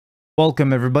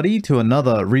Welcome everybody to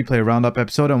another replay roundup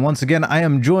episode, and once again I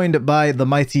am joined by the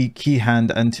mighty Keyhand,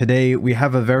 and today we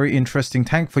have a very interesting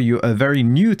tank for you, a very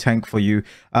new tank for you.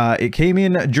 It came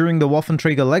in during the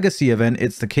Waffenträger Legacy event.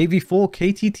 It's the KV-4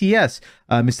 KTTS.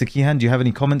 Mr. Keyhand, do you have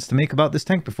any comments to make about this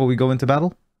tank before we go into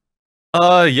battle?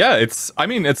 Yeah, it's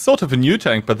sort of a new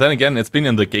tank, but then again, it's been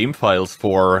in the game files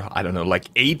for, I don't know, like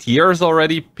 8 years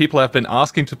already. People have been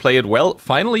asking to play it. Well,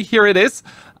 finally, here it is.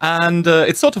 And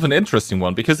it's sort of an interesting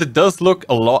one, because it does look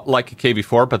a lot like a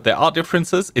KV-4, but there are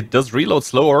differences. It does reload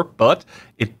slower, but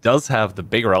it does have the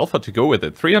bigger alpha to go with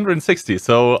it, 360.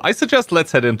 So I suggest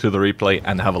let's head into the replay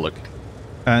and have a look.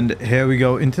 And here we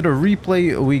go, into the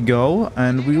replay we go,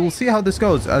 and we will see how this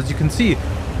goes. As you can see,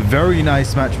 very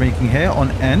nice matchmaking here on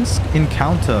Ensk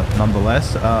Encounter,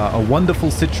 nonetheless. A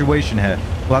wonderful situation here.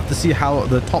 We'll have to see how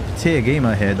the top tier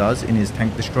gamer here does in his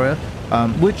tank destroyer.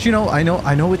 Which, you know, I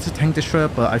know it's a tank destroyer,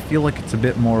 but I feel like it's a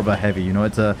bit more of a heavy. You know,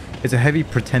 it's a heavy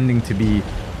pretending to be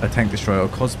a tank destroyer, or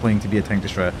cosplaying to be a tank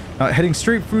destroyer. Heading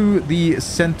straight through the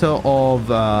center of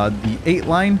the 8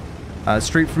 line.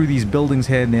 Straight through these buildings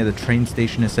here near the train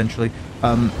station, essentially.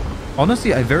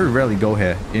 Honestly, I very rarely go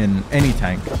here in any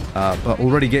tank, but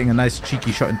already getting a nice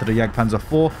cheeky shot into the Jagdpanzer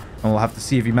 4, and we'll have to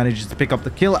see if he manages to pick up the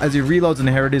kill as he reloads. And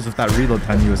here it is with that reload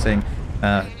time you were saying.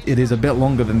 It is a bit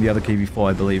longer than the other KV-4,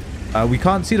 I believe. We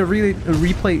can't see the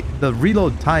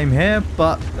reload time here,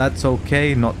 but that's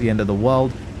okay, not the end of the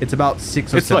world. It's about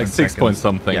 6 or 7 It's like 6 seconds. point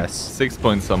something. Yes. 6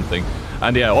 point something.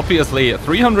 And yeah, obviously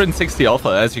 360 alpha,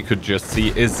 as you could just see,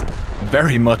 is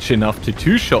very much enough to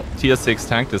two-shot tier 6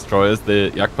 tank destroyers.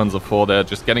 The Jagdpanzer 4, they're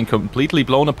just getting completely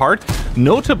blown apart.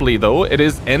 Notably though, it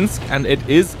is Ensk and it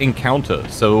is Encounter.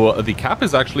 So the cap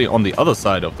is actually on the other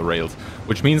side of the rails,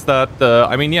 which means that,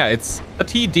 I mean, yeah, it's a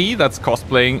TD that's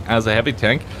cosplaying as a heavy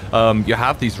tank. You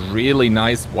have these really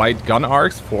nice wide gun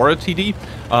arcs for a TD,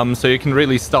 so you can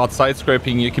really start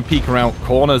side-scraping, you can peek around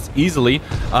corners easily,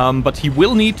 but he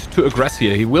will need to aggress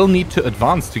here. He will need to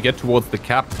advance to get towards the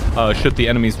cap, should the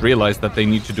enemies realize that they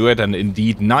need to do it. And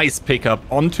indeed, nice pickup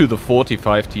onto the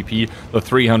 45 TP, the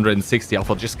 360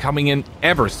 alpha, just coming in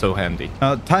ever so handy.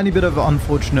 Tiny bit of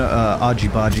unfortunate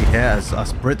argy-bargy here, as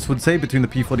us Brits would say, between the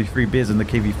P43 Beers and the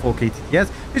KV-4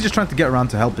 KTTS. He's just trying to get around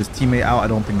to help his teammate out. I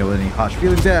don't think there were any harsh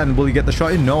feelings there. And will he get the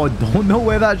shot in? No, I don't know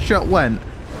where that shot went.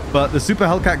 But the Super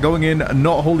Hellcat going in,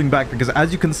 not holding back, because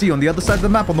as you can see on the other side of the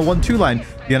map, on the 1-2 line,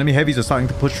 the enemy heavies are starting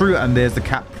to push through, and there's the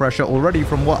cap pressure already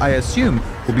from what I assume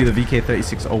will be the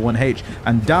VK3601H.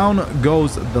 And down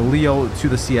goes the Leo to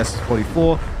the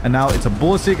CS44, and now it's a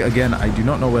Borsig. Again, I do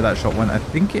not know where that shot went. I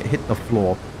think it hit the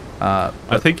floor.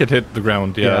 I think it hit the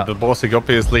ground, yeah. The Borsig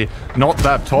obviously not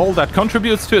that tall. That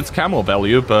contributes to its camo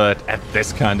value, but at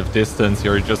this kind of distance,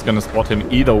 you're just going to spot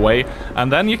him either way.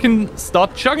 And then you can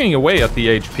start chugging away at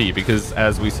the HP, because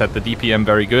as we said, the DPM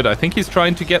very good. I think he's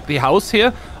trying to get the house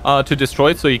here to destroy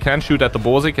it, so he can shoot at the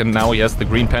Borsig. And now, yes, the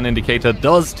green pen indicator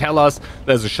does tell us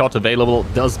there's a shot available,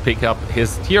 does pick up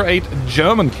his tier 8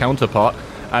 German counterpart.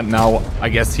 And now, I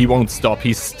guess he won't stop.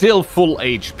 He's still full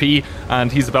HP, and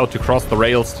he's about to cross the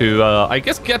rails to, I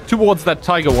guess, get towards that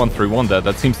Tiger 131 there.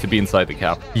 That seems to be inside the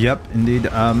cap. Yep, indeed.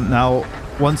 Now,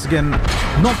 once again,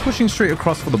 not pushing straight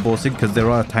across for the Borsig, because there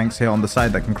are tanks here on the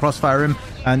side that can crossfire him.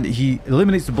 And he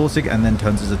eliminates the Borsig and then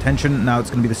turns his attention. Now it's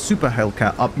going to be the Super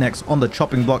Hellcat up next on the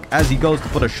chopping block as he goes to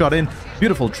put a shot in.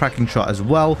 Beautiful tracking shot as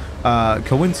well.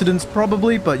 Coincidence,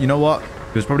 probably, but you know what?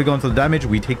 He was probably going for the damage.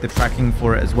 We take the tracking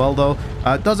for it as well, though.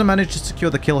 Doesn't manage to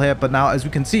secure the kill here, but now, as we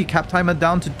can see, cap timer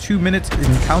down to 2 minutes.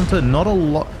 Encounter, not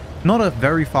a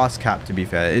very fast cap, to be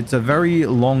fair. It's a very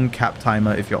long cap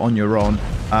timer if you're on your own,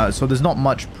 so there's not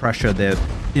much pressure there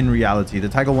in reality. The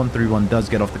Tiger 131 does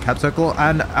get off the cap circle,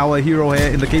 and our hero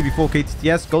here in the KV-4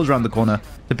 KTTS goes around the corner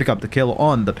to pick up the kill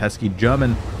on the pesky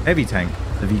German heavy tank,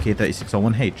 the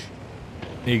VK3601H.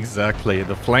 Exactly,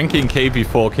 the flanking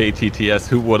KV-4 KTTS,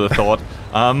 who would have thought?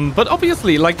 But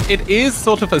obviously, like, it is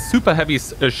sort of a super heavy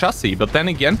chassis, but then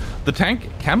again, the tank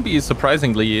can be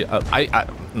surprisingly, I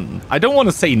don't want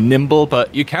to say nimble,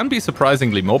 but you can be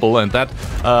surprisingly mobile, and that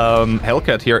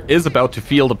Hellcat here is about to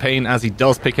feel the pain as he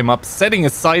does pick him up, setting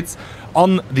his sights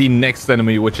on the next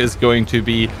enemy, which is going to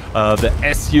be the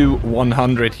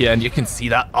SU-100 here. And you can see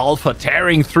that alpha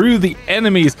tearing through the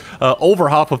enemies, over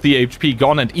half of the HP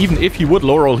gone. And even if he would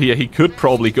low roll here, he could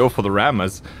probably go for the ram,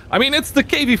 as, I mean, it's the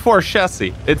KV-4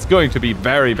 chassis. It's going to be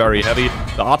very, very heavy.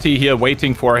 The RT here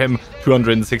waiting for him,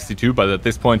 262, but at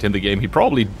this point in the game, he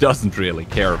probably doesn't really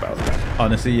care about it.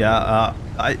 Honestly, yeah.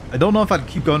 I don't know if I'd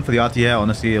keep going for the RT here,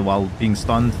 honestly, while being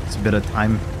stunned. It's a bit of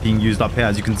time being used up here.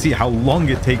 As you can see how long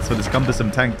it takes for this cumbersome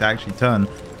tank to actually turn.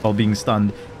 while being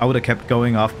stunned. I would have kept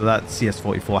going after that.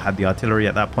 CS-44 had the artillery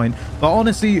at that point. But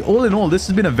honestly, all in all, this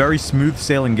has been a very smooth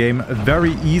sailing game. A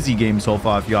very easy game so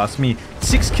far, if you ask me.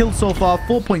 6 kills so far,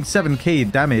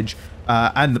 4.7k damage,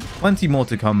 and plenty more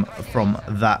to come from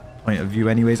that point of view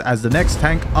anyways, as the next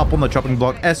tank up on the chopping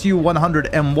block,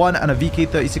 SU-100M1 and a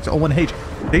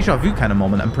VK-3601H. Deja vu kind of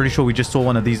moment. I'm pretty sure we just saw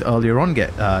one of these earlier on get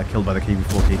killed by the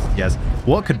KV-4 KTTS.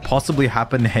 What could possibly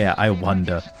happen here, I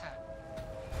wonder?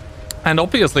 And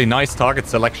obviously nice target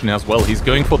selection as well. He's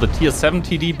going for the tier 7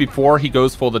 TD before he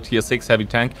goes for the tier 6 heavy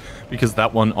tank, because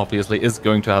that one obviously is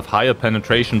going to have higher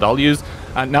penetration values.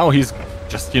 And now he's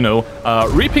just, you know,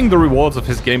 reaping the rewards of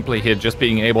his gameplay here, just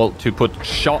being able to put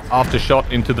shot after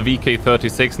shot into the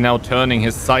VK-36, now turning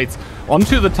his sights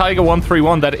onto the Tiger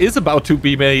 131 that is about to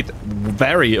be made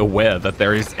very aware that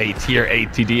there is a tier 8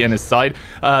 TD in his side.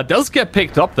 Does get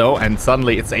picked up though, and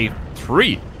suddenly it's a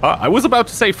 3. I was about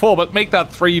to say 4, but make that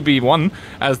 3v1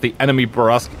 as the enemy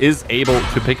Borask is able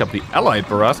to pick up the allied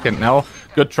Borask, and now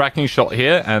good tracking shot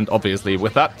here. And obviously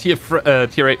with that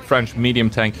tier 8 French medium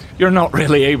tank, you're not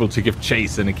really able to give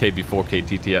chase in a KV-4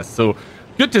 KTTS. So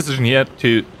good decision here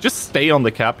to just stay on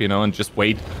the cap, you know, and just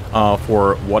wait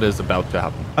for what is about to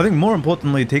happen. I think more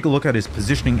importantly, take a look at his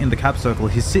positioning in the cap circle.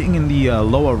 He's sitting in the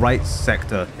lower right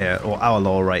sector here, or our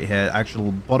lower right here,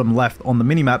 actual bottom left on the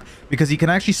minimap, because he can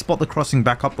actually spot the crossing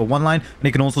back up the one line, and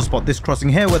he can also spot this crossing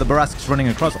here where the Borask is running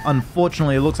across.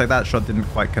 Unfortunately, it looks like that shot didn't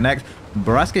quite connect.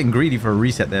 Borask getting greedy for a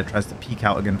reset there, tries to peek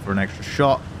out again for an extra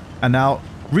shot, and now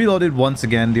reloaded once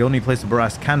again. The only place the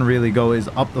Borask can really go is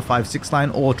up the 5-6 line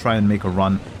or try and make a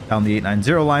run down the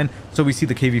 890 line. So we see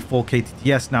the KV-4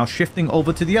 KTTS now shifting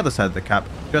over to the other side of the cap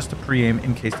just to pre-aim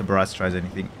in case the Borask tries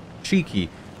anything cheeky.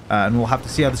 And we'll have to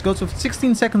see how this goes. So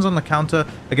 16 seconds on the counter.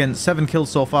 Again, 7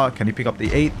 kills so far. Can he pick up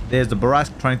the 8? There's the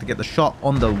Borask trying to get the shot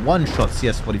on the one-shot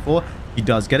CS-44. He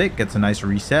does get it, gets a nice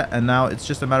reset, and now it's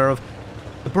just a matter of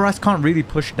the Borask can't really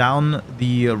push down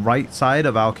the right side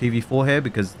of our KV-4 here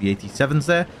because the 87's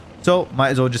there. So might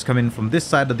as well just come in from this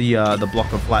side of the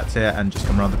block of flats here and just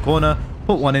come around the corner,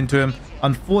 put one into him.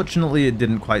 Unfortunately, it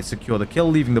didn't quite secure the kill,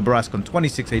 leaving the Borask on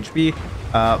 26 HP.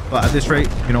 But at this rate,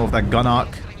 you know, with that gun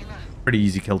arc, pretty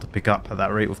easy kill to pick up at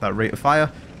that rate with that rate of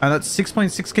fire. And that's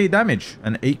 6.6k damage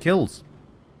and 8 kills.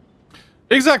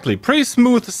 Exactly, pretty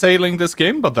smooth sailing this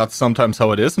game, but that's sometimes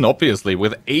how it is. And obviously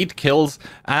with 8 kills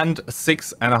and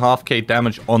 6.5k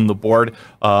damage on the board,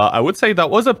 I would say that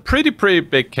was a pretty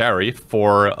big carry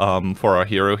for our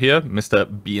hero here, Mr.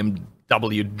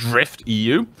 BMW Drift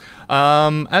EU.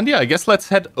 And yeah, I guess let's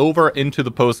head over into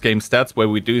the post-game stats, where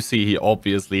we do see he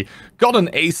obviously got an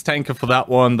ace tanker for that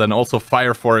one, then also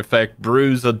fire for effect,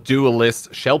 bruiser,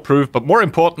 duelist, shell-proof, but more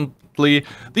importantly,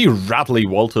 the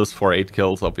Radley-Walters for 8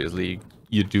 kills. Obviously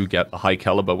you do get a high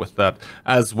caliber with that,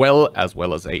 as well as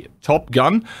a top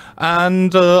gun.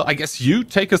 And I guess you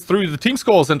take us through the team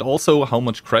scores and also how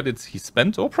much credits he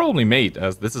spent or probably made,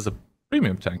 as this is a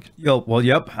premium tank. Well,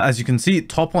 yep. As you can see,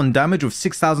 top on damage with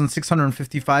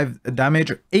 6,655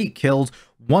 damage, 8 kills,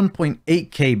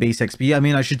 1.8k base XP. I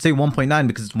mean, I should say 1.9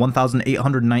 because it's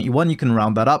 1,891. You can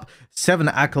round that up. 7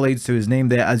 accolades to his name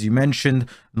there, as you mentioned.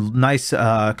 Nice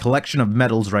collection of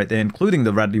medals right there, including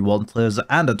the Radley-Walters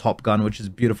and a top gun, which is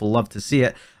beautiful. Love to see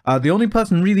it. The only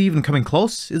person really even coming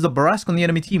close is a Borask on the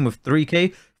enemy team with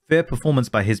 3k. Fair performance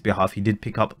by his behalf. He did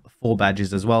pick up 4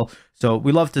 badges as well, so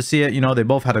we love to see it. You know, they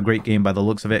both had a great game by the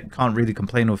looks of it. Can't really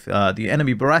complain with the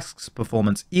enemy Borask's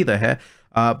performance either here.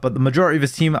 But the majority of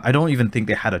his team, I don't even think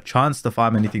they had a chance to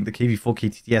farm anything. The KV-4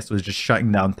 KTTS was just shutting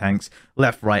down tanks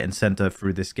left, right, and center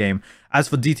through this game. As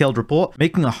for detailed report,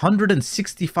 making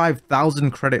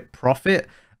 165,000 credit profit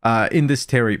in this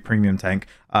tier 8 premium tank.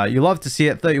 You love to see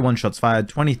it. 31 shots fired,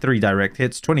 23 direct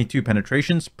hits, 22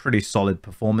 penetrations. Pretty solid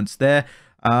performance there.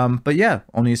 But yeah,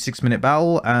 only a 6-minute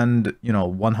battle and, you know,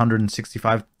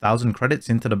 165,000 credits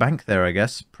into the bank there, I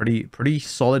guess. Pretty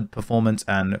solid performance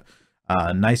and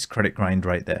nice credit grind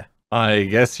right there. I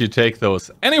guess you take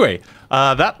those. Anyway,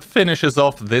 that finishes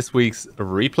off this week's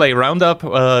replay roundup.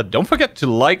 Don't forget to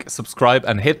like, subscribe,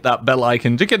 and hit that bell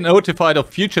icon to get notified of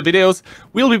future videos.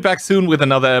 We'll be back soon with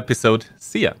another episode.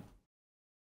 See ya.